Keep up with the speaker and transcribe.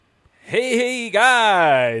Hey,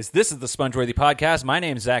 guys. This is the Spongeworthy Podcast. My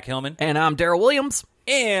name's Zach Hillman. And I'm Daryl Williams.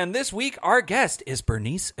 And this week, our guest is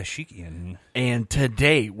Bernice Ashikian. And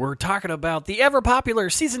today, we're talking about the ever-popular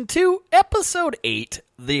Season 2, Episode 8,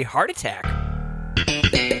 The Heart Attack.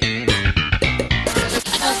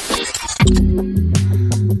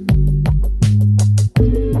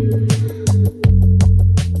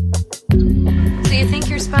 So you think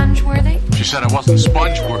you're sponge-worthy? You said I wasn't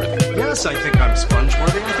sponge-worthy. Yes, I think I'm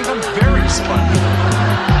sponge-worthy. I think I'm very sponge-worthy.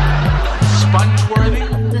 Sponge-worthy?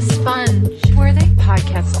 The Sponge-worthy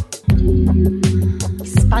Podcast.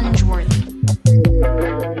 Sponge-worthy.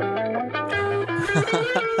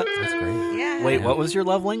 That's great. Yeah. Wait, what was your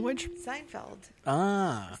love language? Seinfeld.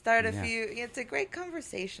 Ah. It's a great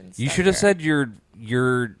conversation. You should have said your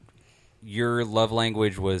love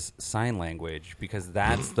language was sign language, because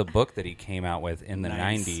that's the book that he came out with in the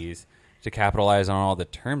Nice. 90s to capitalize on all the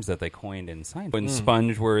terms that they coined in Seinfeld. And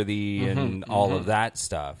Spongeworthy and all of that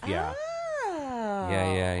stuff. Yeah. Oh.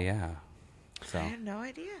 Yeah. So, I had no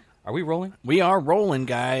idea. are we rolling? We are rolling,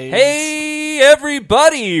 guys. Hey,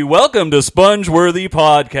 everybody! Welcome to Spongeworthy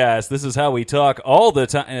Podcast. This is how we talk all the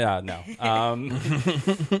time. No.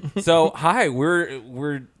 So, hi,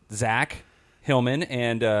 we're Zach Hillman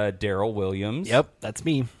and Daryl Williams. Yep, that's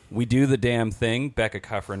me. We do the damn thing, Becca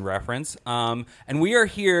Cuffrin reference. And we are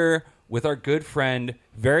here with our good friend,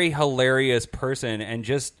 very hilarious person, and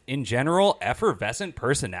just, in general, effervescent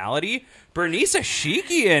personality, Bernice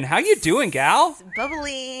Ashikian. How you doing, gal? I'm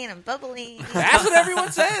bubbling. That's what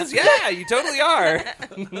everyone says. Yeah, you totally are.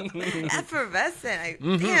 Effervescent.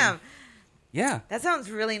 Damn. Yeah. That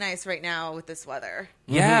sounds really nice right now with this weather.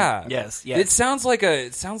 Yeah. Yes. It sounds like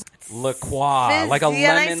La Croix, Fizz, like a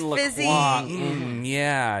yeah, lemon nice fizzy. La Croix.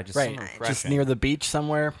 Yeah, just Right. some Just refreshing. near the beach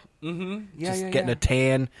somewhere. Yeah, Just getting a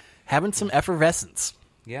tan. Having some effervescence.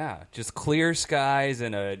 Yeah, just clear skies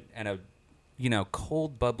and a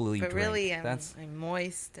cold bubbly But drink. really, That's I'm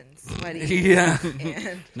moist and sweaty. yeah.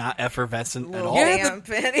 And Not effervescent a at little all. Yeah, damp.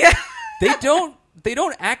 And, yeah. They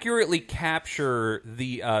don't accurately capture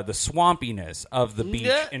the swampiness of the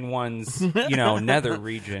beach in one's nether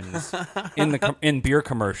regions in beer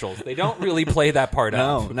commercials. They don't really play that part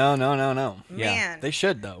up. No. Yeah. Man. They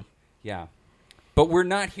should, though. Yeah. But we're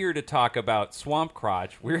not here to talk about swamp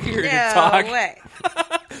crotch. We're here to No talk. way.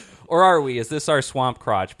 Or are we? Is this our swamp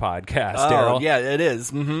crotch podcast, Daryl? Oh, yeah, it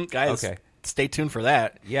is. Mm-hmm. Guys, Okay. stay tuned for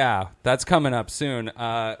that. Yeah, that's coming up soon.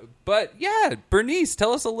 But yeah, Bernice,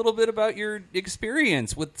 tell us a little bit about your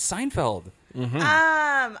experience with Seinfeld.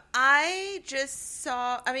 I just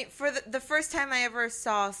saw. I mean, for the first time I ever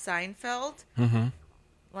saw Seinfeld,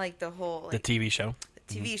 like the whole The TV show.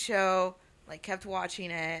 TV show, like kept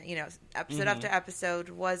watching it. Episode after episode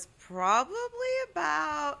was probably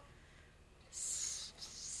about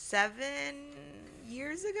 7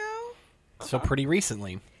 years ago. So pretty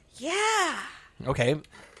recently. Yeah. Okay.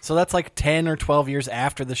 So that's like 10 or 12 years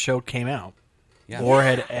after the show came out. Yeah. Or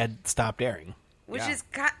had stopped airing. Which Yeah. is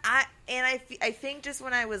I think just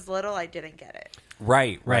when I was little, I didn't get it.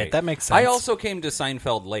 Right. That makes sense. I also came to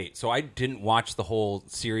Seinfeld late, so I didn't watch the whole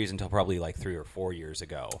series until probably like 3 or 4 years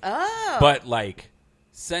ago. Oh. But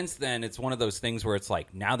since then, it's one of those things where it's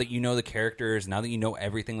like, now that you know the characters, now that you know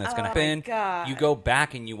everything that's going to happen, God. you go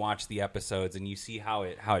back and you watch the episodes and you see how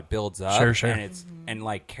it builds up. Sure. And and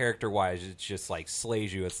like character wise, it's just like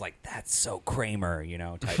slays you. It's like, that's so Kramer,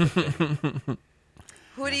 type of thing.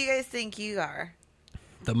 Who do you guys think you are?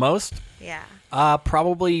 The most? Yeah.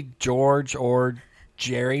 Probably George or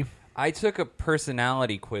Jerry. I took a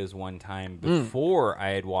personality quiz one time before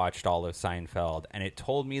I had watched all of Seinfeld, and it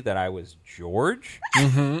told me that I was George.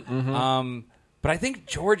 But I think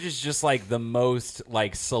George is just like the most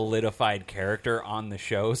like solidified character on the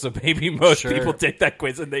show, so maybe most Sure. people take that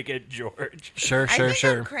quiz and they get George. Sure. I think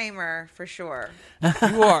I'm Kramer for sure.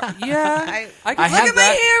 You are, yeah. Look have at my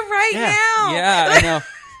that- hair right Yeah. now. Yeah, I know.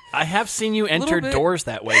 I have seen you enter bit. doors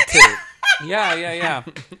that way, too. Yeah.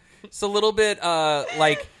 It's a little bit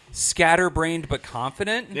like scatterbrained but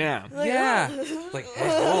confident. Yeah. Yeah. Like,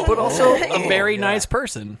 oh, But also a very nice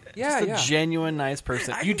person. Yeah, Just a genuine nice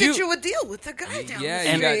person. I You can get do- you a deal with the guy down yeah, the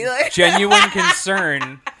you street. got Like- genuine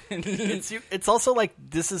concern. It's also like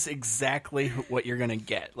this is exactly what you're gonna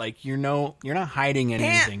get. Like you're not hiding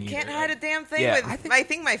anything. Can't either. hide a damn thing. Yeah. With, I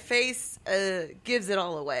think my face gives it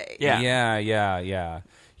all away. Yeah. Yeah.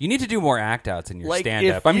 You need to do more act outs in your Like, stand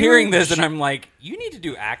up. if I'm you- hearing this and I'm like, you need to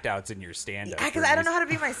do act outs in your stand up. Because I don't know how to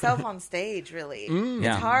be myself on stage. Really,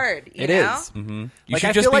 Yeah. it's hard. You It know? is. You Like, should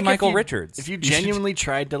I just feel be like Michael Richards. If you should genuinely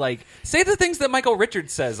tried to like, say the things that Michael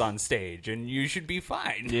Richards says on stage, and you should be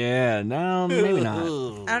fine. yeah, no, maybe not.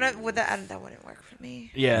 I don't know. That wouldn't work for me.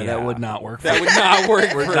 me. Yeah, that Yeah. would not work. That would not work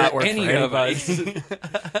for not work for any of us.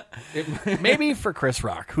 Maybe for Chris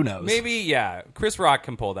Rock. Who knows? Maybe, yeah, Chris Rock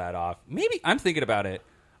can pull that off. Maybe, I'm thinking about it,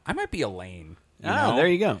 I might be Elaine. You know? There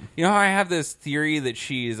you go. You know how I have this theory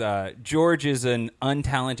that George is an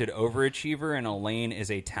untalented overachiever and Elaine is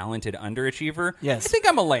a talented underachiever? Yes. I think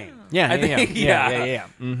I'm Elaine. Yeah, I yeah, think, yeah.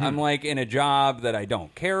 Mm-hmm. I'm like in a job that I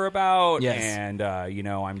don't care about, Yes. and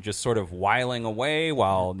I'm just sort of whiling away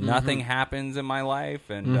while nothing happens in my life,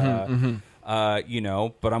 and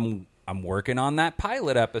but I'm working on that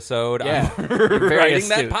pilot episode. Yeah. I'm Very writing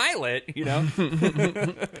that astute. pilot.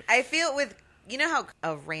 I feel with how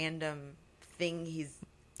a random thing he's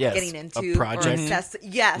Yes, getting a into project. or obsessed.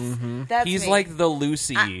 Yes, that's He's me. like the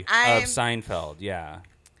Lucy I'm- of Seinfeld. Yeah.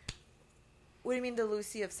 What do you mean, the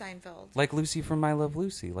Lucy of Seinfeld? Like Lucy from My Love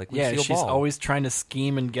Lucy. Like Yeah, Lucille she's Ball. always trying to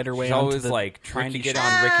scheme and get her way She's onto always the like trying to Ricky get show.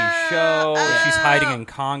 on Ricky's show. She's hiding in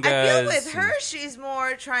congas. I feel with her, she's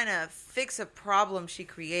more trying to fix a problem she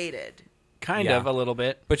created. Kind Yeah. of a little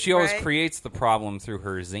bit. But she always Right? creates the problem through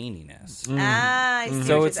her zaniness. I see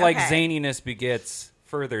So what it's you're- like okay. zaniness begets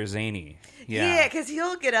further zany. Yeah, because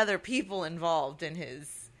he'll get other people involved in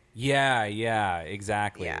his. Yeah,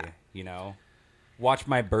 exactly. Yeah. You know, watch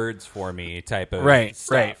my birds for me type of Right,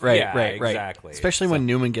 stuff. right, Yeah, right. exactly. Especially when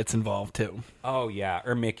Newman gets involved too. Oh yeah,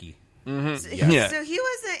 or Mickey. So, Yeah. so he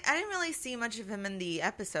wasn't. I didn't really see much of him in the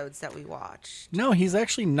episodes that we watched. No, he's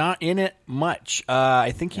actually not in it much.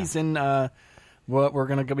 I think he's in what we're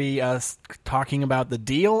going to be talking about, The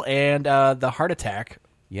Deal and The Heart Attack.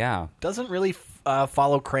 Yeah. Doesn't really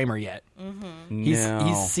follow Kramer yet.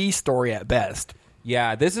 He's C-story at best.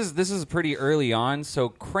 Yeah, this is pretty early on. So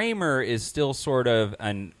Kramer is still sort of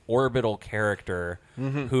an orbital character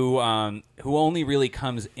who only really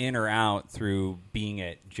comes in or out through being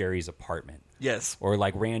at Jerry's apartment. Yes. Or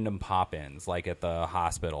like random pop-ins, like at the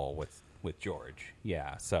hospital with George.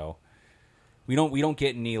 Yeah, so we don't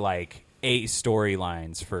get any like A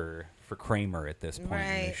storylines for Kramer at this point in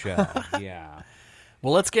the Right. show. Yeah.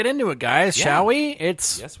 Well, let's get into it, guys, Yeah. shall we?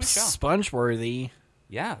 It's Yes, we shall. Spongeworthy.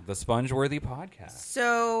 Yeah, the Spongeworthy podcast.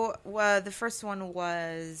 So the first one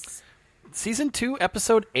was Season 2,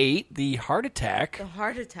 Episode 8, The Heart Attack. the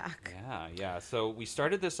heart attack. Yeah. So we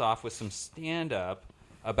started this off with some stand-up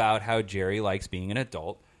about how Jerry likes being an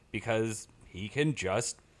adult because he can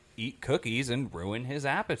just eat cookies and ruin his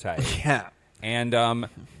appetite. Yeah. And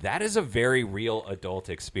that is a very real adult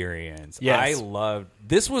experience. Yes. I loved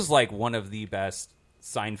this. Was like one of the best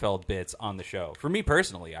Seinfeld bits on the show. For me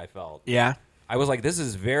personally, I felt. Yeah. I was like, this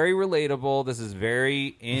is very relatable. This is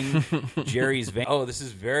very in Jerry's vein. Oh, this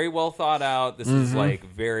is very well thought out. This is like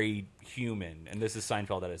very human. And this is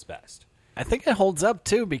Seinfeld at its best. I think it holds up,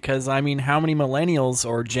 too, because, I mean, how many millennials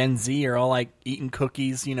or Gen Z are all, like, eating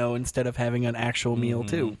cookies, instead of having an actual meal,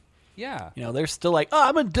 too? Yeah. They're still like, oh,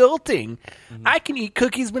 I'm adulting. I can eat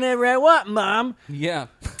cookies whenever I want, Mom. Yeah.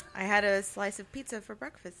 I had a slice of pizza for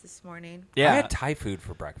breakfast this morning. Yeah. I had Thai food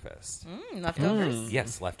for breakfast. Leftovers.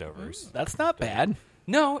 Yes, leftovers. That's not bad.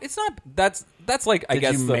 No, it's not. That's like I Did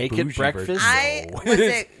guess you the make it bougie breakfast?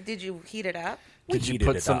 version. Did you heat it up? Did you heated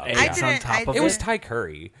put it some up. eggs I on didn't- top of It it? was Thai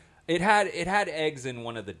curry. It had eggs in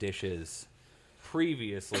one of the dishes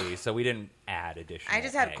previously, so we didn't add additional. I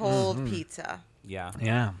just had eggs. cold pizza. Yeah,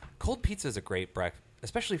 Yeah. cold pizza is a great breakfast,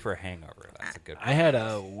 especially for a hangover. That's a good. I had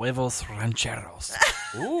huevos rancheros.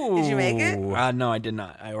 Ooh, Did you make it? No, I did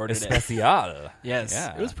not. I ordered it. especial. Yes.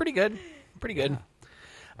 Yeah. It was pretty good. Pretty good.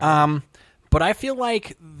 But I feel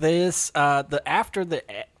like this, after the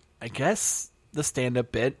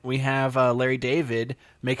stand-up bit, we have Larry David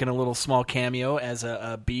making a little small cameo as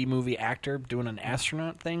a B-movie actor doing an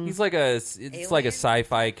astronaut thing. He's like it's like a Alien?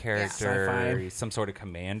 sci-fi character. Sci-fi. He's some sort of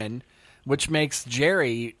command. Which makes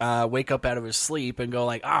Jerry wake up out of his sleep and go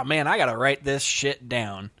like, oh, man, I got to write this shit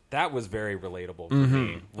down. That was very relatable for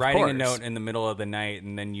me. Writing a course. note in the middle of the night,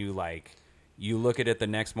 and then you look at it the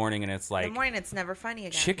next morning, and it's In like the morning, it's never funny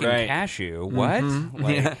again. chicken Right. cashew. What?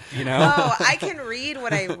 Like, you know? Oh, I can read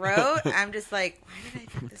what I wrote. I'm just like, why did I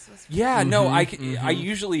think this was funny? Yeah, no, I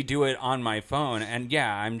usually do it on my phone, and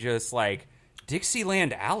yeah, I'm just like,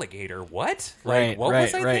 Dixieland alligator, what? Like, Right, what right,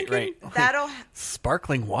 was I right, thinking? right. That'll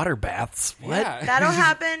Sparkling water baths. What? Yeah. that'll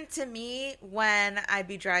happen to me when I'd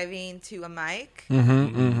be driving to a mic.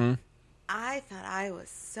 I thought I was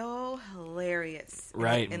so hilarious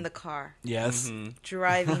Right. in the car Yes.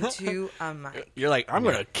 driving to a mic. You're like, I'm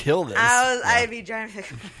going to kill this. I'd be driving.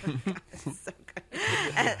 Like, oh my God, this is so good.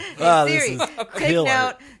 And, Oh, this Siri, is take killer.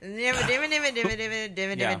 note.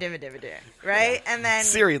 Right, and then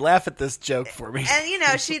Siri, laugh at this joke for me.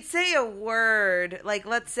 and she'd say a word like,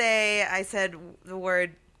 let's say I said the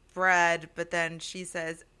word bread, but then she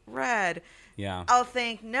says red. Yeah. I'll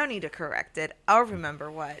think, no need to correct it. I'll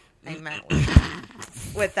remember what I meant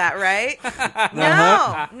with that, right?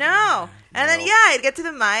 No. And then, I'd get to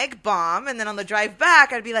the mic, bomb, and then on the drive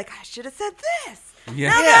back, I'd be like, I should have said this. Yeah.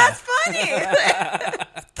 Now that's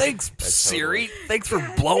funny. Thanks, Siri. Thanks for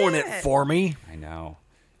blowing it for me. I know.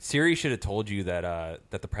 Siri should have told you that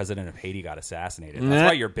the president of Haiti got assassinated. That's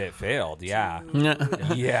why your bit failed. Yeah.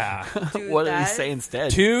 Yeah. Dude, What did he say instead?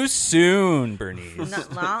 Too soon, Bernice.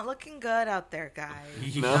 Not looking good out there,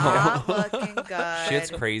 guys. No. Not looking good. Shit's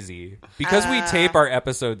crazy. Because we tape our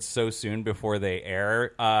episodes so soon before they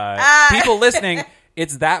air, people listening,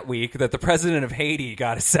 it's that week that the president of Haiti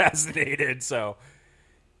got assassinated. So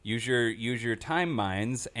use your time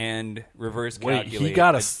minds and reverse calculate. Wait, he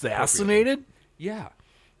got assassinated? Yeah.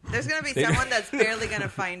 There's going to be someone that's barely going to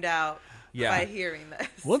find out by hearing this.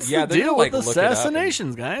 What's Yeah, the they're deal gonna, with look it up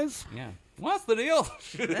assassinations, guys? Yeah. What's the deal?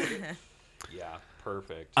 Yeah,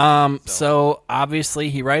 perfect. So obviously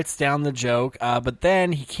he writes down the joke, but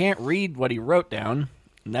then he can't read what he wrote down.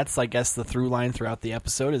 And that's, I guess, the through line throughout the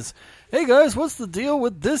episode is, hey guys, what's the deal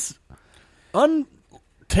with this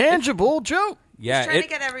untangible joke? Yeah, He's trying to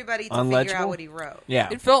get everybody to figure out what he wrote. Yeah.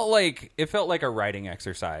 It felt like a writing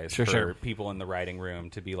exercise for Sure. people in the writing room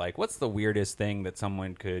to be like, what's the weirdest thing that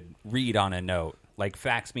someone could read on a note? Like,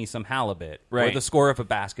 fax me some halibut or Right. the score of a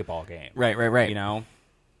basketball game. Right. You know?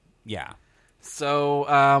 Yeah.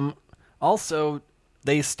 So, also,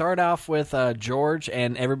 they start off with George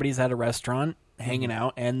and everybody's at a restaurant hanging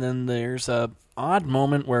out, and then there's a odd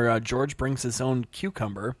moment where George brings his own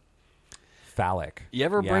cucumber. Phallic. You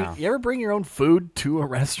ever bring your own food to a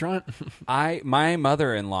restaurant? My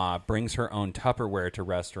mother-in-law brings her own Tupperware to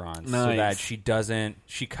restaurants so that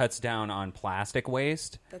she cuts down on plastic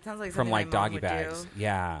waste. That sounds like from something like my mom doggy would bags. do.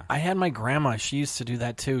 Yeah. I had my grandma. She used to do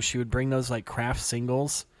that too. She would bring those like craft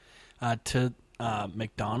singles to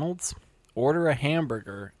McDonald's, order a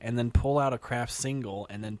hamburger, and then pull out a craft single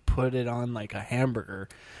and then put it on like a hamburger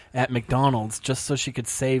at McDonald's just so she could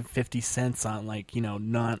save 50 cents on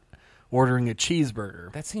not ordering a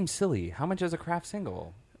cheeseburger. That seems silly. How much is a craft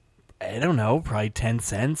single? I don't know, probably 10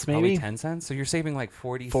 cents maybe. Probably 10 cents? So you're saving like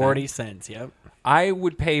 40 cents? 40 cents, yep. I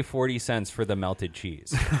would pay 40 cents for the melted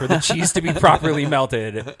cheese. For the cheese to be properly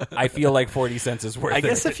melted, I feel like 40 cents is worth it. I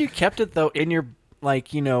guess if you kept it, though, in your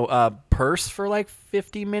purse for like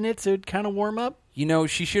 50 minutes, it would kind of warm up.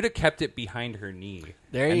 She should have kept it behind her knee.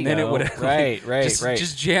 There you and then go. It would have Right.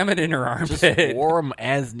 Just jam it in her armpit. Just warm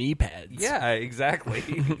as knee pads. Yeah, exactly.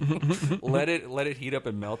 let it heat up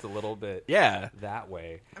and melt a little bit. Yeah. That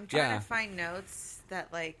way. I'm trying to find notes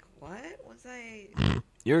that what was I?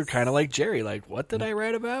 You're kind of like Jerry. Like, what did I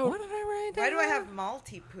write about? What did I write down? Why do I have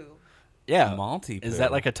Maltipoo? Yeah. Maltipoo. Is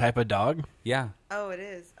that like a type of dog? Yeah. Oh, it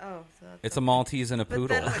is. Oh, so that's It's a Maltese and a But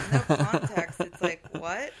poodle. then with no context, it's like,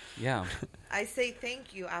 what? Yeah. I say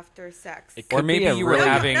thank you after sex. It Or could maybe be a you were really-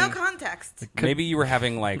 having no context. maybe you were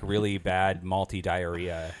having like really bad malty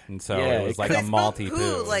diarrhea, and so Yeah, it was it like could- a I spelled malty poo,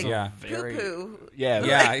 poo. like yeah. poo-poo. Yeah.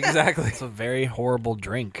 Yeah, exactly. It's a very horrible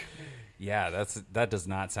drink. Yeah, that does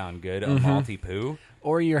not sound good. A malty poo.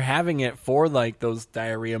 Or you're having it for like those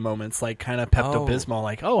diarrhea moments, like kind of Pepto-Bismol,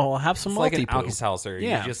 like, oh, I'll have some It's like an Maltipoo. Alka-Seltzer.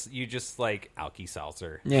 Yeah. You just like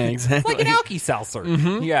Alka-Seltzer. Yeah, exactly. Like an Alka-Seltzer.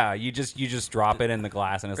 Yeah, you just drop it in the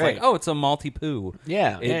glass and it's Right. like, oh, it's a malty poo.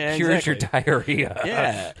 Yeah, It yeah, cures exactly. your diarrhea.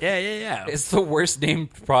 Yeah. It's the worst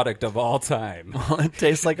named product of all time. It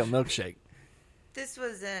tastes like a milkshake. This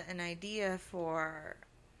was an idea for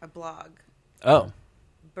a blog. Oh,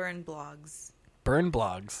 Burn blogs. burn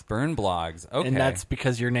blogs. Burn blogs. Okay. And that's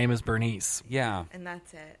because your name is Bernice. yeah. And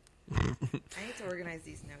that's it. I need to organize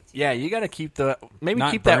these notes. Yeah, you got to keep the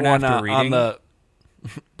Not keep that burn one after on reading? the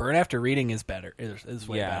burn after reading is better. Is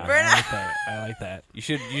way Yeah. better. Burn I like that. I like that. You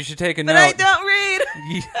should take a But note. I don't read.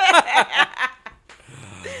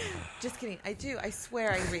 Just kidding. I do. I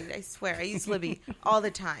swear I read. I swear. I use Libby all the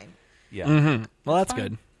time. Yeah. Well, that's fine.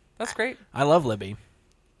 good. That's great. I love Libby.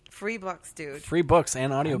 Free books, dude. Free books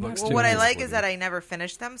and audiobooks Well, too. what I Yes, like Libby. is that I never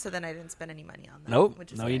finished them, so then I didn't spend any money on them. Nope.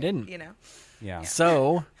 Which is No, you great, didn't. You know. Yeah.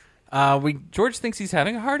 So, we George thinks he's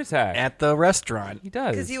having a heart attack. at the restaurant. He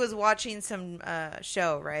does. Because he was watching some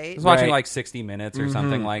show, right? He was watching Right. like 60 Minutes or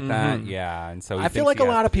something like that. Yeah, and so he I feel thinks like a he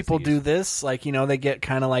has lot of the people disease. do this. Like, they get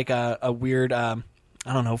kind of like a weird, I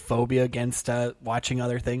don't know, phobia against watching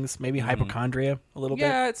other things. Maybe hypochondria a little bit.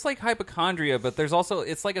 Yeah, it's like hypochondria, but there's also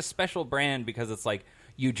it's like a special brand because it's like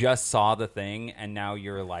you just saw the thing and now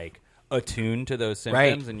you're like attuned to those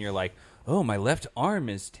symptoms and you're like, oh, my left arm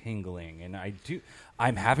is tingling and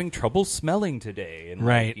I'm having trouble smelling today. And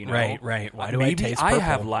Right, like, right. Why do I maybe taste I purple?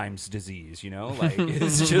 have Lyme's disease, like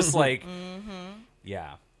it's just like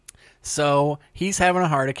yeah. So he's having a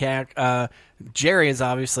heart attack. Jerry is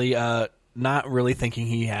obviously not really thinking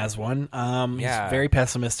he has one. He's very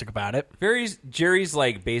pessimistic about it. Jerry's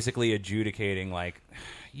like basically adjudicating, like,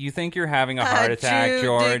 you think you're having a heart attack,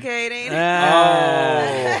 George? Adjudicating.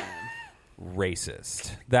 Oh,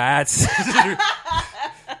 racist. That's.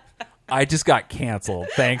 I just got canceled.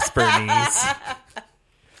 Thanks, Bernice.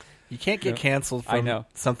 You can't get canceled from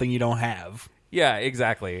something you don't have. Yeah,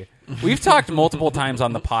 exactly. We've talked multiple times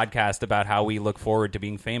on the podcast about how we look forward to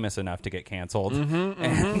being famous enough to get canceled.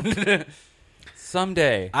 And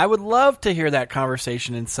someday. I would love to hear that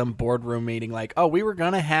conversation in some boardroom meeting, like, oh, we were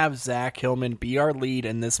going to have Zach Hillman be our lead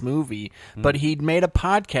in this movie, but he'd made a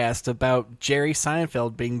podcast about Jerry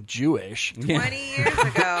Seinfeld being Jewish. 20 years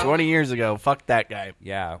ago. 20 years ago. Fuck that guy.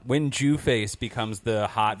 Yeah, when Jew-face becomes the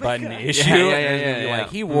hot button issue. Yeah. Like,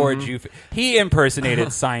 he wore Jew-face. He impersonated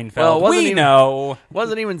Seinfeld. Well, we know.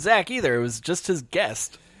 Wasn't even Zach either. It was just his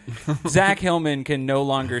guest. Zach Hillman can no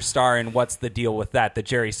longer star in What's the Deal with That, the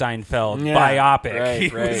Jerry Seinfeld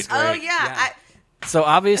biopic. Right. Oh, yeah. So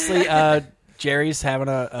obviously, Jerry's having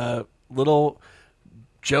a little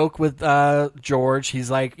joke with George. He's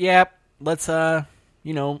like, "Yep, let's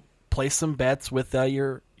place some bets with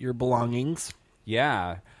your belongings."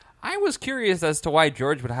 Yeah, I was curious as to why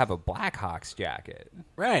George would have a Blackhawks jacket.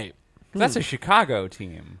 Right. That's a Chicago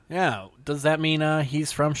team. Yeah. Does that mean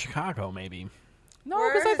he's from Chicago? Maybe. No,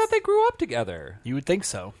 because I thought they grew up together. You would think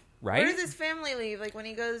so, right? Where does his family leave? Like when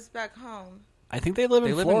he goes back home? I think they live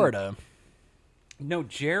in Florida. No,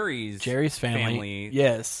 Jerry's family.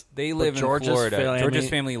 Yes, they live in Florida. George's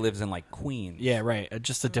family lives in like Queens. Yeah, right.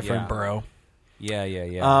 Just a different borough.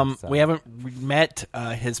 Yeah. We haven't met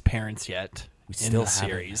his parents yet in the haven't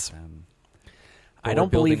series. met them. I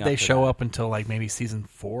don't believe they show up until like maybe season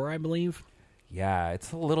 4, I believe. Yeah,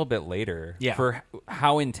 it's a little bit later. Yeah. For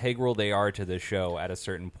how integral they are to the show at a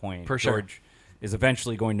certain point. For sure. George is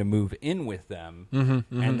eventually going to move in with them,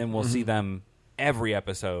 and then we'll see them every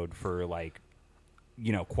episode for like,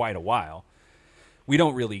 quite a while. We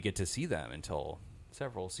don't really get to see them until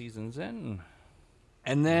several seasons in.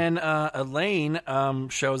 And then Elaine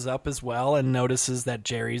shows up as well and notices that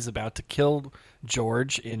Jerry's about to kill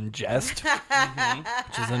George in jest,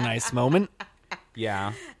 which is a nice moment.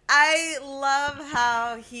 Yeah. I love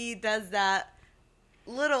how he does that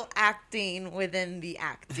little acting within the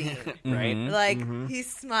acting. Right. Like,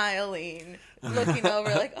 he's smiling, looking over,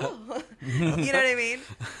 like, oh. You know what I mean?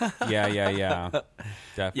 Yeah.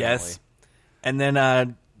 Definitely. Yes. And then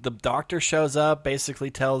the doctor shows up,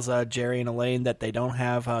 basically tells Jerry and Elaine that they don't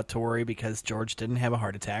have to worry because George didn't have a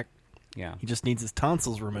heart attack. Yeah. He just needs his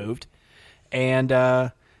tonsils removed.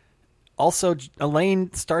 And also,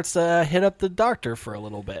 Elaine starts to hit up the doctor for a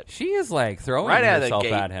little bit. She is like throwing Right out of the herself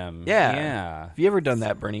gate. at him. Yeah. Have you ever done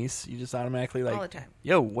that, Bernice? You just automatically like, All the time.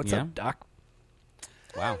 yo, what's up, doc?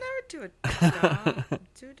 Wow. Never to a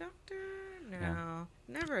doctor? No.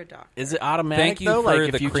 Never a doctor. Is it automatic, Thank you though? for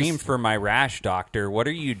Like, the if cream just... for my rash, doctor. What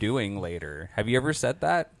are you doing later? Have you ever said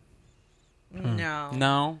that? No.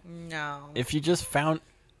 No. If you just found...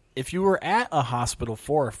 If you were at a hospital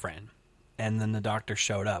for a friend and then the doctor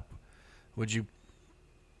showed up, would you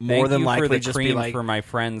more than likely for the just cream be like... for my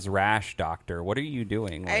friend's rash, doctor. What are you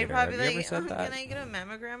doing later? I'd probably Have you like, ever said that? can I get a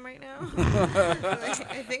mammogram right now? Like,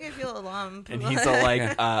 I think I feel a lump. And he's all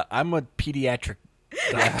like, I'm a pediatric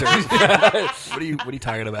doctor. What are you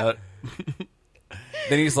talking about?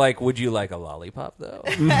 Then he's like, would you like a lollipop, though?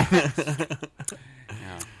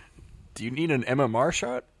 Do you need an MMR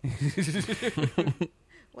shot?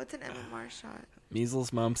 What's an MMR shot?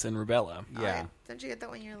 Measles, mumps, and rubella. Yeah. Don't you get that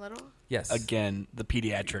when you're little? Yes. Again, the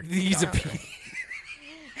pediatric. He's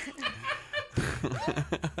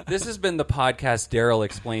This has been the podcast. Daryl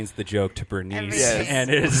explains the joke to Bernice, Yes. and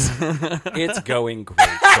it's going great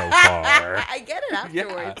so far. I get it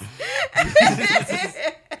afterwards.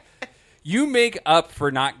 You make up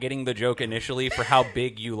for not getting the joke initially for how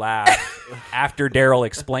big you laugh after Daryl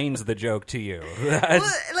explains the joke to you. Well,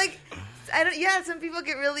 like, I don't. Yeah, some people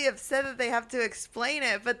get really upset that they have to explain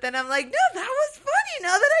it, but then I'm like, no, that was funny.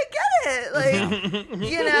 Now that I get it, like,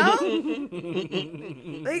 you know,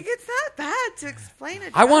 like it's not bad to explain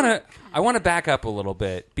it. I want to back up a little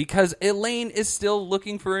bit because Elaine is still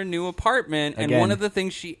looking for a new apartment, and Again. one of the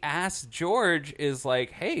things she asks George is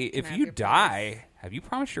like, "Hey, if have you your die, have you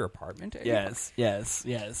promised your apartment to anyone?"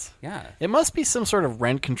 Yes. Yeah. It must be some sort of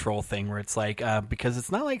rent control thing where it's like, because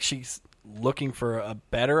it's not like she's looking for a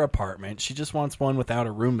better apartment. She just wants one without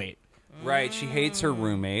a roommate. Right, she hates her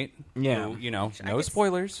roommate. Yeah. Who, you know, no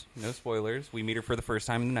spoilers. No spoilers. We meet her for the first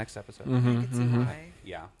time in the next episode. I can see why.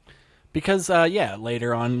 Yeah. Because,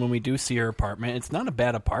 later on when we do see her apartment, it's not a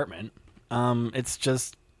bad apartment. It's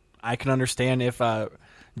just I can understand if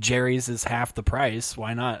Jerry's is half the price.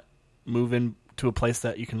 Why not move in to a place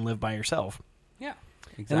that you can live by yourself? Yeah.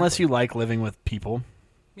 Exactly. Unless you like living with people.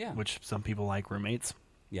 Yeah. Which some people like roommates.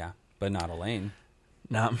 Yeah, but not Elaine.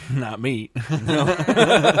 Not me.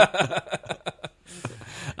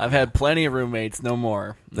 I've had plenty of roommates. No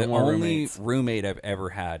more. No The more only roommates. roommate I've ever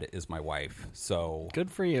had is my wife. So Good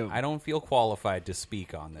for you. I don't feel qualified to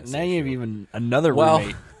speak on this. Now you have issue. even another Well,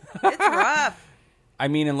 roommate. It's rough. I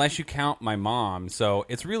mean, unless you count my mom, so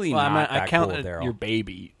it's really Well, not I that count cool, Daryl. your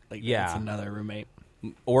baby. Like, Yeah. that's another roommate.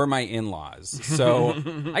 Or my in-laws. So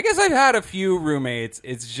I guess I've had a few roommates.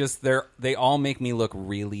 It's just they all make me look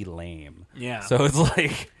really lame. Yeah. So it's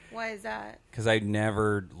like, Why is that? because I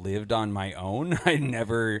never lived on my own. I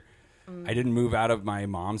didn't move out of my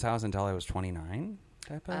mom's house until I was 29.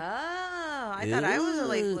 Type of. Oh, I thought I was a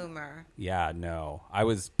late bloomer. Yeah, no, I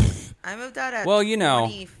was. I moved out at Well, you know,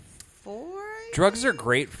 24. Drugs are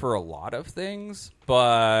great for a lot of things,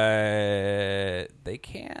 but they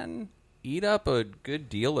can eat up a good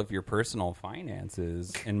deal of your personal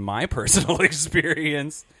finances, in my personal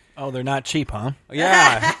experience. Oh, they're not cheap, huh?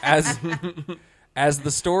 Yeah, as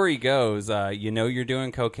the story goes, you're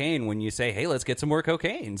doing cocaine when you say, "Hey, let's get some more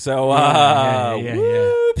cocaine." So,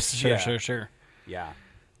 whoops. Sure, Yeah. sure. Yeah,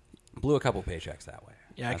 blew a couple paychecks that way.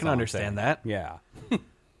 Yeah, I That's can all I'm understand saying. that. Yeah.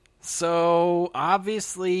 So,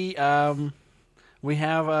 obviously, we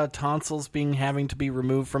have tonsils having to be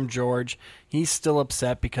removed from George. He's still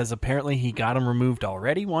upset because apparently he got them removed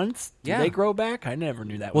already once. Did Yeah. they grow back? I never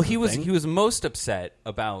knew that Well, was he a was thing. he was most upset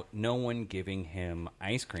about no one giving him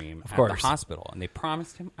ice cream at course. the hospital, and they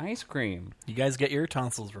promised him ice cream. You guys get your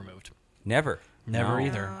tonsils removed? Never, Never No.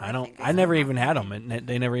 either. No, I I don't. think I never even had them.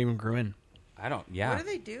 They never even grew in. I don't. Yeah, What do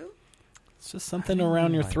they do? It's just something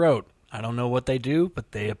around your throat. I don't know what they do,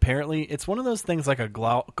 but they apparently it's one of those things like a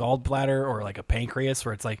gallbladder or like a pancreas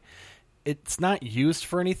where it's like it's not used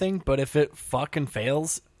for anything, but if it fucking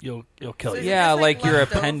fails, you'll kill So you. is it yeah, just, like your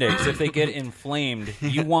left appendix. over? If they get inflamed,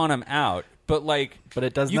 you want them out. But But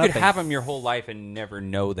it does You nothing. could have them your whole life and never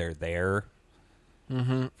know they're there.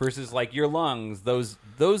 Mm-hmm. Versus like your lungs, those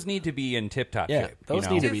need to be in tip top Yeah, shape. those you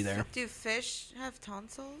know? need to be there. Do fish have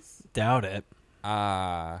tonsils? Doubt it.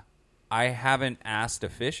 I haven't asked a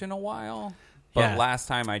fish in a while, but Yeah. last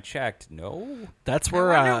time I checked, no. That's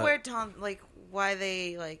where I wonder where why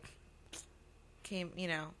they came.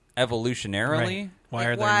 Evolutionarily, right. Why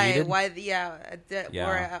are why, they needed? Why? Yeah.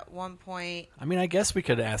 We're at one point. I mean, I guess we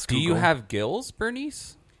could ask. do you Google. have gills,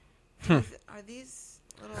 Bernice? Are these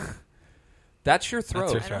little? That's your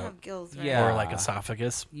throat. your I don't throat. have gills. Right? Yeah. or like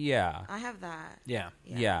esophagus? Yeah. I have that. Yeah,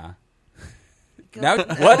 Yeah. Gills. Now,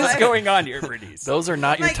 what is going on here, Bernice? those are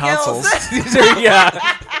not your My tonsils. gills. These are-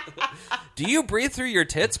 yeah. Do you breathe through your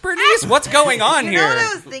tits, Bernice? What's going on You here? know what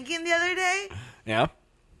I was thinking the other day? Yeah,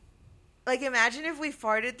 Like, imagine if we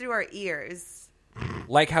farted through our ears.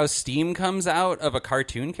 Like how steam comes out of a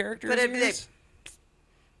cartoon character's But it'd be ears?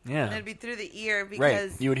 And yeah. it'd be through the ear Right,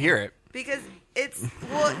 because you would hear it.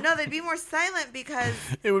 they'd be more silent because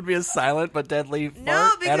It would be a silent but deadly fart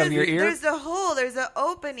no, because out of your ear. there's a hole, there's an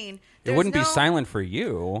opening. It There's wouldn't be no- silent for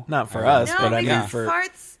you. Not for us, No, but I because mean for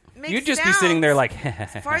farts make You'd just sounds. be sitting there like,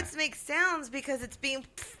 farts make sounds because it's being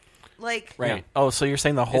like right. Yeah. Oh, so you're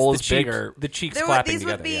saying the It's hole the is cheek- bigger? The cheeks there would, clapping these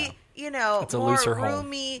together. would be yeah. It's a more looser hole.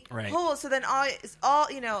 roomy Right. holes. So then all It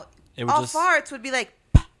would all just- farts would be like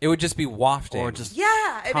It would just be wafting. Or just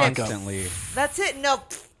yeah, it'd be like, constantly. that's it. No,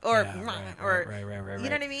 or Yeah, right, you know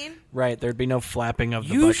what I mean? right. There'd be no flapping of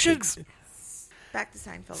the You butt should- cheeks. Back to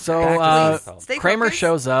Seinfeld. So Back to Seinfeld. Stay Kramer focused.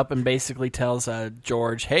 shows up and basically tells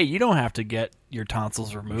George, "Hey, you don't have to get your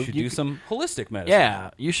tonsils removed. You should You do c- some holistic medicine. Yeah,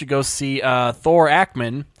 you should go see Thor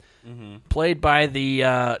Ackman, Mm-hmm. played by the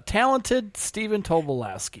talented Stephen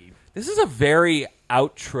Tobolowsky. This is a very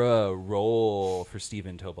outra role for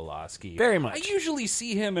Stephen Tobolowsky. Very much. I usually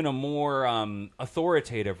see him in a more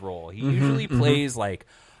authoritative role. He Mm-hmm, usually plays like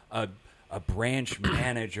a branch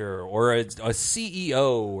manager or a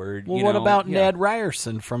CEO or Well, you what know, about yeah. Ned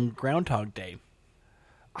Ryerson from Groundhog Day?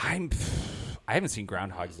 I haven't seen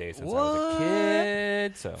Groundhog's Day since I What? was a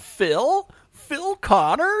kid. So Phil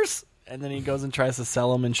Connors? And then he goes and tries to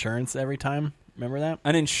sell him insurance every time. Remember that?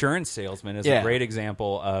 an insurance salesman is Yeah. a great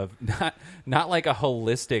example of not like a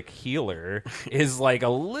holistic healer, is like a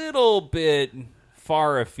little bit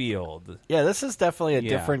far afield. Yeah, this is definitely a Yeah.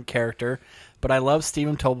 different character, but I love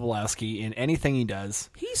Stephen Tobolowsky in anything he does.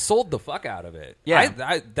 He sold the fuck out of it.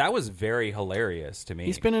 Yeah. That was very hilarious to me.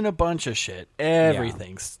 He's been in a bunch of shit.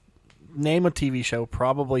 Everything. Name a TV show,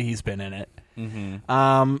 probably he's been in it.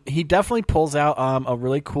 Mm-hmm. He definitely pulls out a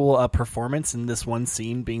really cool performance in this one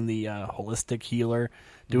scene, being the holistic healer,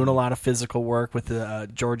 doing a lot of physical work with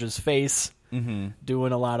George's face,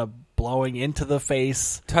 doing a lot of blowing into the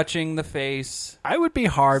face, touching the face. I would be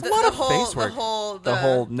hard. The, lot the of whole, face work. The The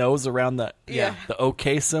whole nose around the the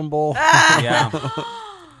OK symbol. Yeah.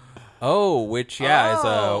 Oh, which is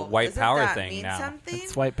a white doesn't power that thing mean now. Something?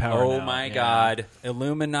 It's white power. Oh now, my yeah. God,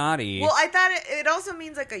 Illuminati. Well, I thought it also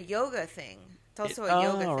means like a yoga thing. It's also a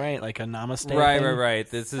yoga thing. Right, like a namaste. Right, thing. right.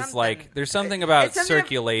 This is Something. like there's something about It's something of-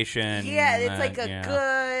 circulation. Yeah, it's like a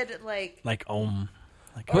yeah. good Like Om.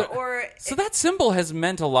 Like or So that symbol has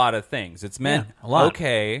meant a lot of things. It's meant Yeah, a lot.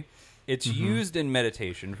 okay. It's used in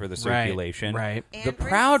meditation for the circulation. Right. The And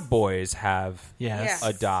Proud Boys have Yes.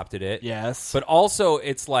 adopted it. Yes. But also,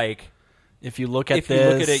 it's like if you look at if this, you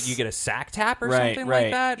look at it, you get a sack tap or Right, something right.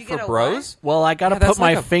 like that You for get a bros. well, I got to Yeah, that's put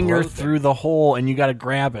my like a finger bro thing. through the hole, and you got to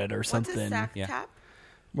grab it or what's something. a sack Yeah. tap?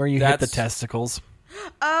 Where you hit the That's- testicles.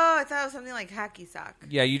 Oh, I thought it was something like hacky sack.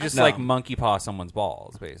 Yeah, you just No. like monkey paw someone's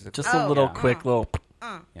balls, basically. Just a Oh, little yeah. quick little.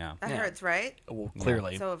 yeah. That Yeah. hurts, right? Well,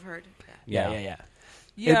 clearly. So I've heard. Yeah.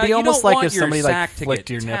 Yeah, It'd be you almost don't like want if your somebody, like, sack to flicked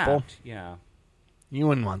get your nipple. tapped. Yeah. You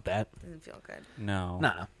wouldn't want that. Doesn't feel good. No.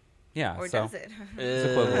 Nah. Yeah. Or so does it?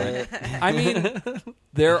 it's equivalent. I mean,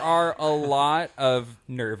 there are a lot of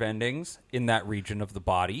nerve endings in that region of the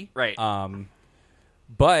body. Right.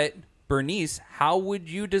 But Bernice, how would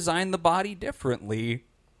you design the body differently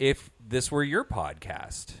if this were your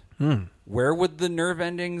podcast? Where would the nerve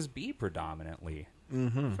endings be predominantly?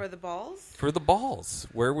 For the balls? For the balls.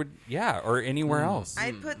 Where would, or anywhere else.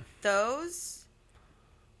 I'd put those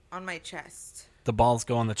on my chest. The balls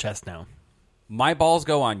go on the chest now. My balls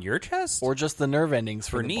go on your chest? Or just the nerve endings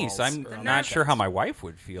for Bernice, the balls. I'm Or on not the sure chest. how my wife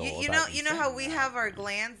would feel You about know how we have our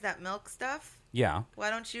glands that milk stuff? Yeah. Why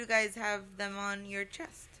don't you guys have them on your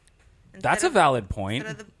chest? That's a valid point.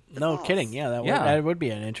 Instead of the No balls? kidding. Yeah, Yeah. that would be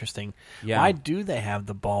an interesting. Yeah. Why do they have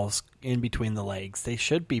the balls in between the legs? They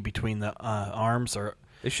should be between the arms or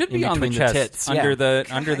They should in be on the between chest tits. under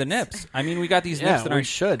Yeah. the nips. I mean, we got these Yeah, nips that we aren't.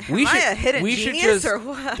 should. We Am I should. a hidden we should genius just. or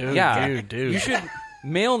what? Dude, Yeah, dude. You should.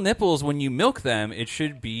 Male nipples, when you milk them, it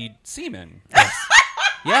should be semen.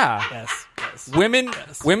 Yeah. Yes.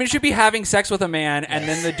 Women should be having sex with a man, and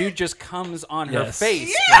then the dude just comes on her Yes.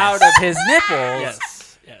 face out of his nipples.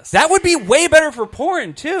 Yes. That would be way better for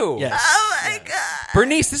porn too. Yes. Oh my god.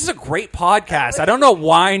 Bernice, this is a great podcast. I don't know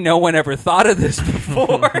why no one ever thought of this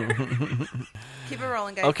before. Keep it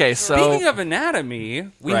rolling, guys. Okay, Keep it so- rolling. Speaking of anatomy,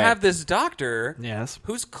 we Right. have this doctor Yes.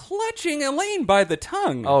 who's clutching Elaine by the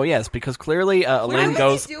tongue. Oh yes, because clearly Why Elaine was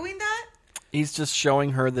goes. he doing that? He's just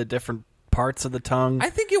showing her the different parts of the tongue. I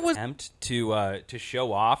think it was an attempt to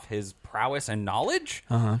show off his prowess and knowledge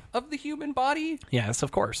of the human body, Yes,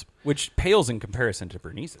 of course. which pales in comparison to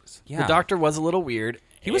Bernice's. Yeah. The doctor was a little weird.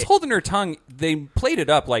 He was holding her tongue. They played it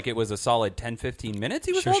up like it was a solid 10, 15 minutes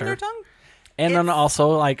he was Sure, holding sure. her tongue. And then also,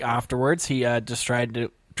 like afterwards, he just tried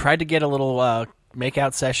to get a little make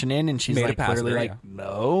out session in, and she's Made a like pass clearly there, like,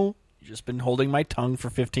 "No, you've just been holding my tongue for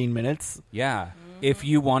 15 minutes." Yeah. If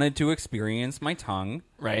you wanted to experience my tongue,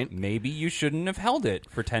 Right. maybe you shouldn't have held it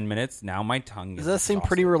for 10 minutes. Now my tongue is Does that seem exhausted.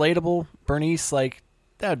 pretty relatable, Bernice? Like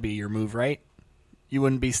that would be your move, right? You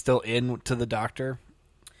wouldn't be still in to the doctor,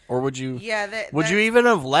 or would you? Yeah. Would you even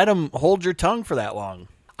have let him hold your tongue for that long?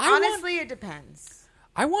 Honestly, it depends.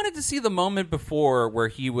 I wanted to see the moment before where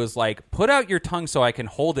he was like, put out your tongue so I can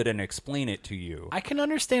hold it and explain it to you. I can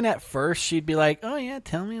understand at first she'd be like, "Oh yeah,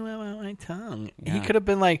 tell me about my tongue." He Yeah. could have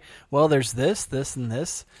been like, "Well, there's this, this, and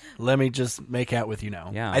this. Let me just make out with you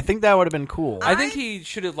now." Yeah. I think that would have been cool. I think he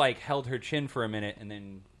should have like held her chin for a minute and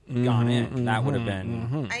then gone in. That would have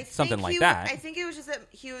been I something think like he that. I think it was just that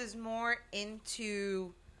he was more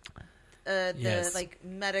into the Yes. like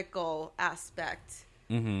medical aspect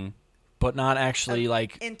but not actually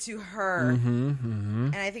like into her,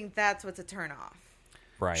 and I think that's what's a turn off.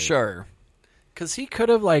 Right. sure, because he could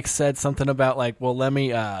have like said something about like, "Well, let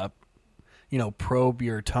me, probe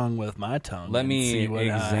your tongue with my tongue. Let and me see what,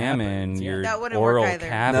 examine happens." your That wouldn't work oral either.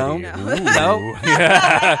 cavity. No. Ooh.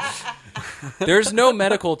 No. There's no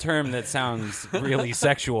medical term that sounds really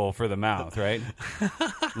sexual for the mouth, right?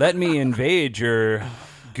 Let me invade your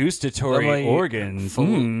gustatory Let me organs.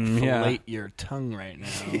 Fillet your tongue right now.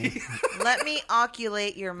 Let me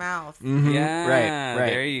oculate your mouth. Yeah, Right.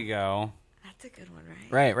 There you go. That's a good one,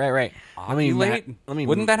 right? Right. Oculate? Let me.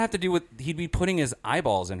 Wouldn't that have to do with he'd be putting his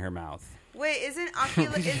eyeballs in her mouth? Wait, isn't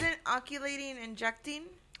oculating injecting?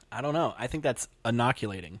 I don't know. I think that's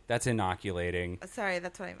inoculating. That's inoculating. Sorry,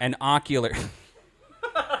 that's what I meant. An ocular.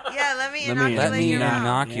 Yeah, let me Let me- inoculate Let me your mouth.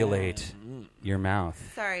 inoculate your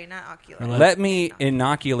mouth. Sorry, not oculate. Let me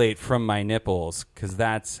inoculate from my nipples, because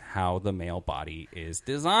that's how the male body is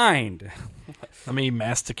designed. Let me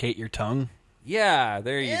masticate your tongue. Yeah,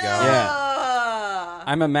 there you go. Yeah.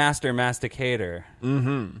 I'm a master masticator.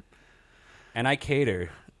 Mm-hmm. And I cater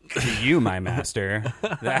to you, my master.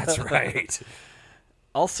 That's right.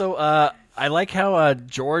 Also, I like how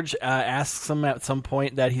George asks him at some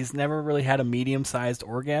point that he's never really had a medium-sized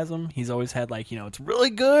orgasm. He's always had, like, it's really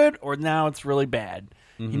good or now it's really bad.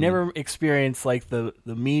 He never experienced, like, the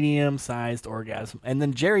medium-sized orgasm. And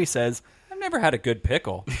then Jerry says, I've never had a good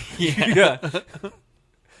pickle. yeah.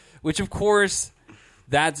 Which, of course,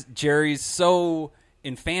 that's Jerry's so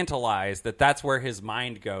infantilized that's where his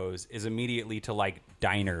mind goes, is immediately to, like,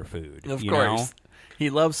 diner food. Of you course. know?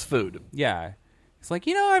 He loves food. Yeah. It's like,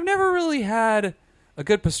 I've never really had a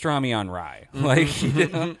good pastrami on rye. Like,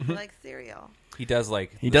 Like cereal. he does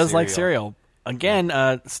like He does like cereal. Again,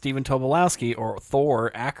 Stephen Tobolowsky, or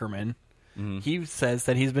Thor Ackerman, he says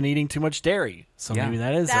that he's been eating too much dairy. So Yeah. maybe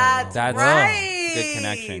that is That's That's right. good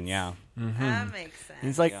connection, yeah. That makes sense.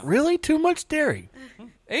 He's like, really? Too much dairy?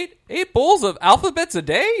 Eight bowls of alphabets a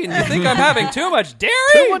day, and you think I'm having too much dairy?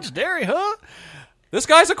 Too much dairy, huh? This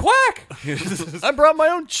guy's a quack. I brought my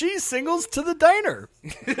own cheese singles to the diner.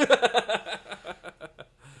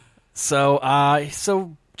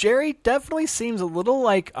 So Jerry definitely seems a little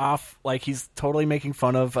like off, like he's totally making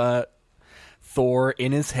fun of Thor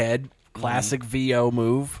in his head. Classic VO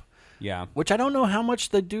move. Yeah. Which I don't know how much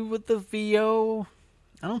they do with the VO.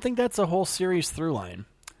 I don't think that's a whole series through line.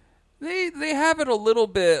 They have it a little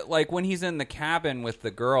bit, like when he's in the cabin with the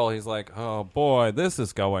girl, he's like, oh boy, this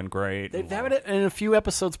is going great. They've had it in a few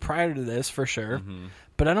episodes prior to this, for sure.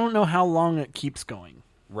 But I don't know how long it keeps going.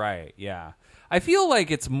 Right, yeah. I feel like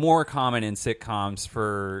it's more common in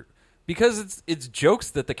sitcoms because it's jokes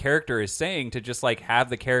that the character is saying to just like have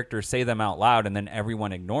the character say them out loud and then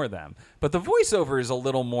everyone ignore them. But the voiceover is a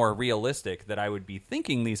little more realistic, that I would be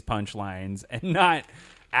thinking these punchlines and not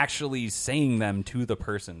actually saying them to the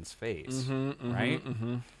person's face, right?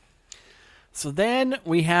 So then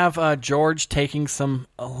we have George taking some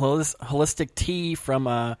holistic tea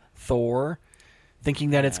from Thor,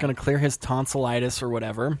 thinking that it's going to clear his tonsillitis or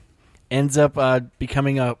whatever. Ends up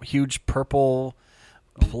becoming a huge purple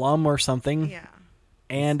plum or something. Yeah.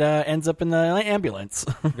 And ends up in the ambulance.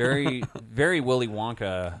 Very, very Willy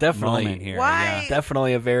Wonka Definitely. moment here. Why? Yeah.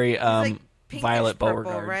 Definitely a very Like pinkish Violet purple,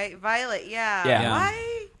 Beauregard. right? Violet, yeah. Yeah.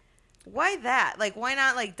 Why that? Like, why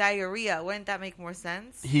not like diarrhea? Wouldn't that make more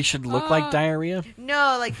sense? He should look like diarrhea.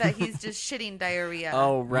 No, like that he's just shitting diarrhea.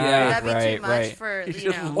 Oh, right, Yeah. Would that be right, too much right. for, He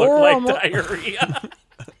you just know? looked Or like almo- diarrhea.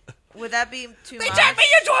 Would that be too much?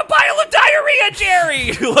 into a pile of diarrhea,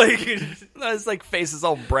 Jerry! Like, His like face is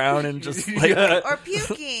all brown and just like Or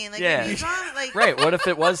puking. Like, Yeah. if he's on, like, right. What if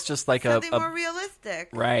it was just like something a more realistic?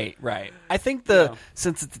 right? I think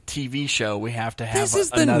since it's a TV show, we have to have. this is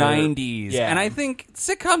the another- 90s. Yeah. And I think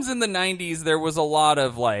sitcoms in the 90s, there was a lot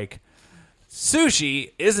of, like,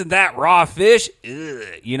 sushi, isn't that raw fish? Ugh,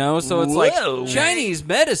 so it's Whoa. like Chinese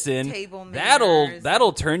medicine. Table That'll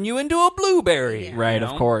manners. turn you into a blueberry. Yeah. Right, you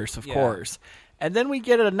of know? course. Yeah. And then we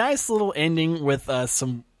get a nice little ending with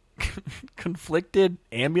some conflicted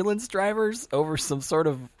ambulance drivers over some sort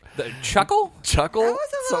of The chuckle? chuckle. That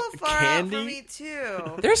was a little some far candy. out for me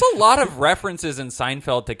too. There's a lot of references in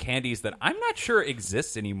Seinfeld to candies that I'm not sure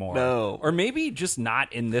exists anymore. No. Or maybe just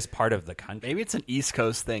not in this part of the country. Maybe it's an East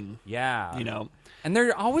Coast thing. Yeah. And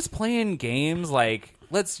they're always playing games like,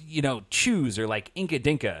 let's, choose, or like Inka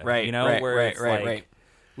Dinka. Right, Where right, it's right, like, right.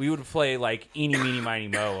 we would play like Eeny, Meeny, Miny,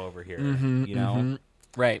 Mo over here.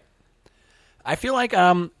 Right. I feel like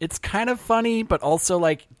it's kind of funny, but also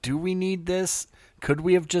like, do we need this? Could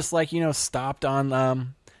we have just like stopped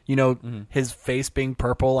on his face being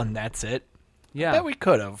purple and that's it? Yeah. I bet we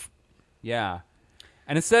could have. Yeah.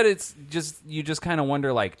 And instead, it's just, you just kind of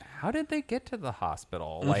wonder, like, how did they get to the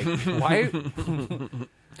hospital? Like, why?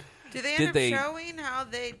 Do they Did end up showing how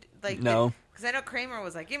they like? No. Because I know Kramer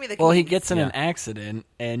was like, "Give me the." Well, he keys." gets in an Yeah. accident,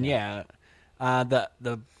 and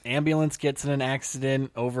the ambulance gets in an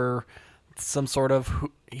accident over some sort of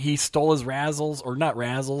he stole his razzles or not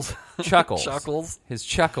razzles Chuckles. chuckles, His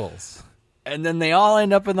chuckles. and then they all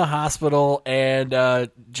end up in the hospital. And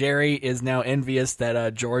Jerry is now envious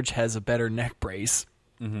that George has a better neck brace.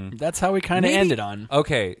 That's how we kind of Maybe- ended on.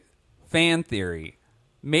 Okay, fan theory.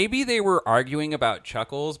 Maybe they were arguing about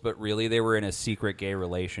Chuckles, but really they were in a secret gay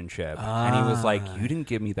relationship. And he was like, you didn't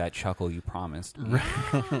give me that chuckle you promised me.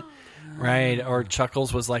 Right, or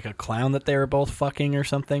Chuckles was like a clown that they were both fucking or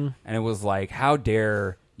something. And it was like, how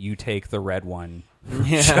dare you take the red one?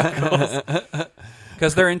 Yeah.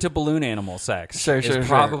 Because they're into balloon animal sex. Sure, is sure.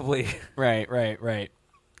 probably Right.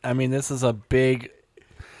 I mean, this is a big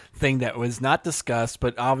thing that was not discussed,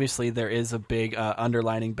 but obviously there is a big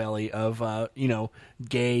underlining belly of,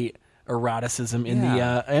 gay eroticism in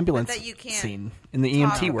Yeah. the ambulance But that you can't scene in the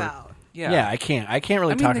talk EMT work. about. Yeah, I can't really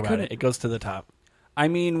I mean, talk they about couldn't- it. It goes to the top. I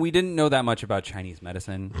mean, we didn't know that much about Chinese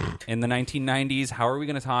medicine in the 1990s. How are we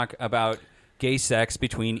going to talk about gay sex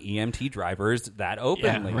between EMT drivers that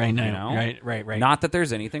openly? right now. You know? Right. Not that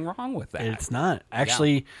there's anything wrong with that. It's not.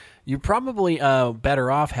 Actually, you're probably better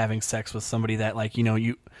off having sex with somebody that, like, you know,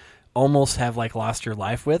 you almost have, like, lost your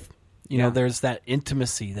life with. You know, there's that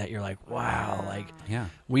intimacy that you're like, wow, like, Yeah.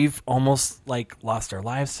 we've almost, like, lost our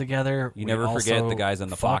lives together. You We never forget also the guys in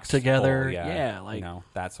the fucked box together. hole. Yeah, like, you know,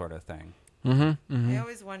 that sort of thing. I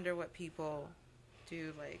always wonder what people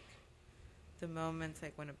do, like the moments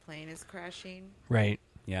like when a plane is crashing. right.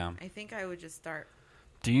 Yeah. I think I would just start.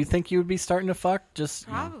 Do you think you would be starting to fuck? Just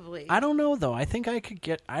Probably. I don't know though. I don't think I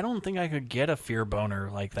could get a fear boner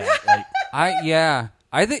like that. Like,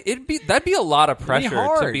 I think that'd be a lot of it'd be pressure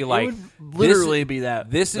hard. to be like, it would literally be that.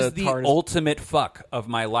 This is the hardest- ultimate fuck of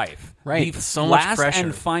my life. Right. The So much last pressure.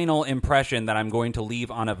 and final impression that I'm going to leave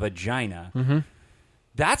on a vagina. Mm-hmm.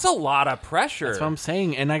 That's a lot of pressure. That's what I'm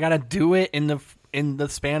saying, and I gotta do it in the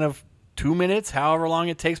span of 2 minutes, however long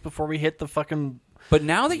it takes before we hit the fucking But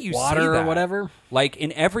now that you water see that, or whatever. like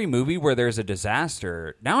in every movie where there's a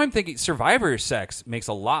disaster, now I'm thinking survivor sex makes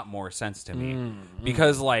a lot more sense to me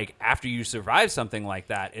because, like, after you survive something like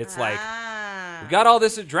that, it's like we got all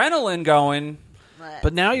this adrenaline going.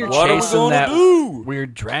 But now you're What are we chasing gonna that do?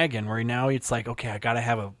 weird dragon where now it's like, okay, I gotta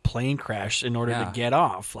have a plane crash in order Yeah. to get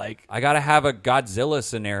off. Like, I got to have a Godzilla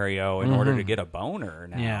scenario in order to get a boner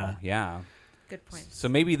now. Yeah. Good point. So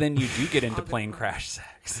maybe then you do get into plane crash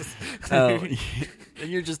sex. and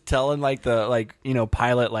you're just telling like the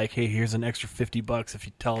pilot, like, hey, here's an extra $50 if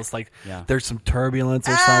you tell us like there's some turbulence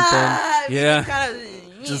or something. Yeah.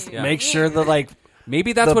 Just make sure that like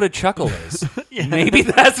Maybe that's what a chuckle is. Maybe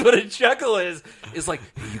that's what a chuckle is. It's like,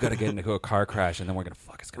 hey, you got to get into a car crash, and then we're gonna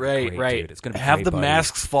fuck. It's gonna be great, dude. It's gonna be have great, the buddy.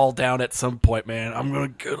 masks fall down at some point, man. I'm gonna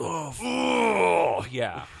get off. Oh,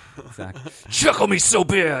 yeah, exactly. Chuckle me so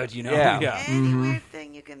bad, you know. Yeah. Any weird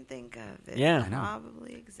thing you can think of. It Yeah. I know.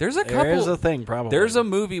 probably exists. There's a couple. There's a thing, probably. There's a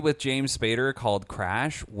movie with James Spader called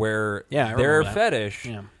Crash, where Yeah, I their remember that. fetish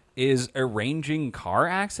Yeah. is arranging car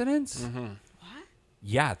accidents.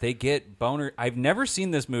 Yeah, they get boner. I've never seen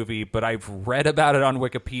this movie, but I've read about it on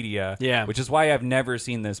Wikipedia. Yeah. Which is why I've never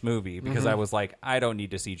seen this movie, because I was like, I don't need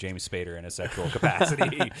to see James Spader in a sexual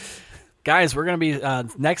capacity. Guys, we're going to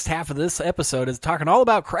be next half of this episode is talking all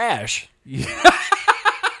about Crash.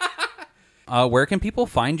 Where can people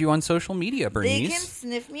find you on social media, They Bernice? can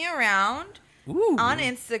sniff me around Ooh. on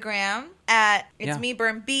Instagram at It's Yeah. Me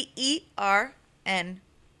Burn, BERN.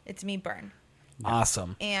 It's Me Burn.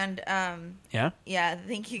 Awesome. And Yeah? yeah,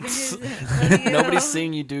 thank you guys. Love you. Nobody's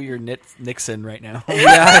seeing you do your Nixon right now.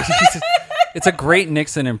 Yeah, it's a great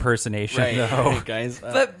Nixon impersonation, though. Right, guys.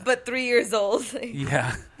 But 3 years old.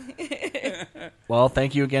 Yeah, Well,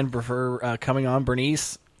 thank you again for coming on,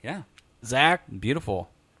 Bernice. yeah, Zach, beautiful.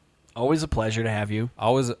 always a pleasure to have you.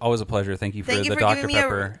 Always a pleasure. Thank you for Thank you the for Dr. giving me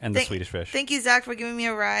Pepper and the Swedish Fish. Thank you, Zach, for giving me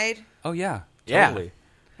a ride. Oh yeah, Yeah. totally.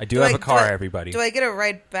 I do have a car, everybody. Do I get a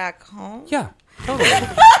ride back home? Yeah, totally.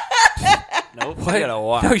 Nope. What? You gotta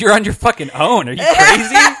walk. No, you're on your fucking own. Are you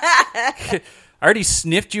crazy? I already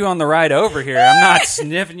sniffed you on the ride over here. I'm not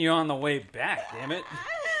sniffing you on the way back, damn it.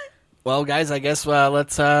 Well, guys, I guess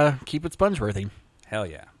let's keep it sponge-worthy. Hell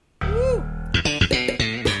yeah.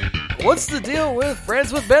 What's the deal with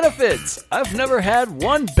friends with benefits? I've never had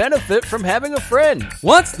one benefit from having a friend.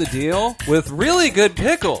 What's the deal with really good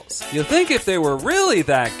pickles? You think if they were really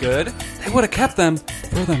that good, they would have kept them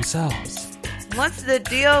for themselves. What's the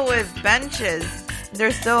deal with benches? They're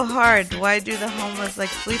so hard. Why do the homeless like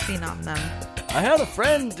sleeping on them? I had a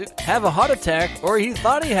friend have a heart attack, or he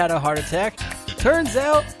thought he had a heart attack. Turns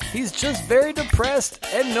out he's just very depressed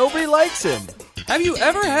and nobody likes him. Have you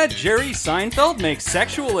ever had Jerry Seinfeld make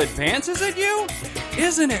sexual advances at you?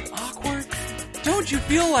 Isn't it awkward? Don't you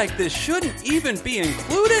feel like this shouldn't even be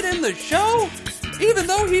included in the show? Even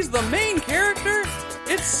though he's the main character?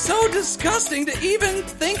 It's so disgusting to even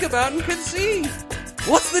think about and conceive.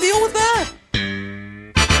 What's the deal with that?